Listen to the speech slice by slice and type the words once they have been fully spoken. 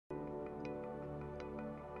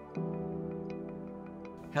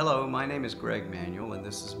Hello, my name is Greg Manuel and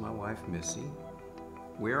this is my wife Missy.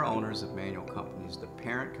 We are owners of Manuel Companies, the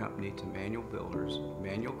parent company to Manuel Builders,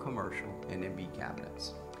 Manuel Commercial, and MB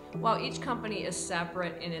Cabinets. While each company is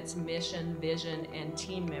separate in its mission, vision, and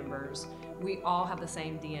team members, we all have the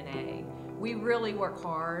same DNA. We really work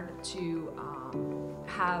hard to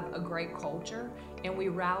have a great culture, and we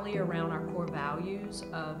rally around our core values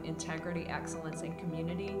of integrity, excellence, and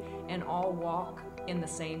community, and all walk in the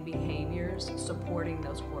same behaviors supporting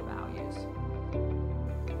those core values.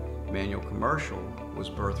 Manuel Commercial was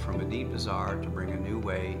birthed from a deep desire to bring a new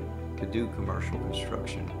way to do commercial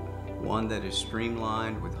construction, one that is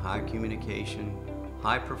streamlined with high communication,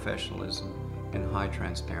 high professionalism, and high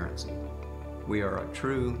transparency. We are a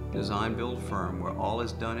true design-build firm where all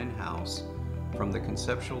is done in-house, from the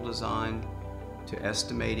conceptual design to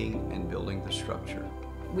estimating and building the structure.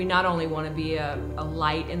 We not only want to be a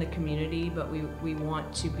light in the community, but we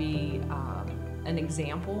want to be an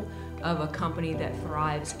example of a company that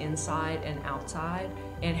thrives inside and outside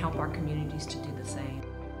and help our communities to do the same.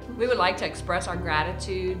 We would like to express our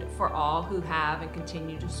gratitude for all who have and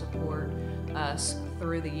continue to support us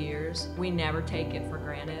through the years. We never take it for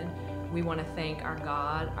granted. We want to thank our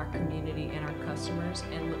God, our community, and our customers,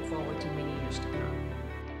 and look forward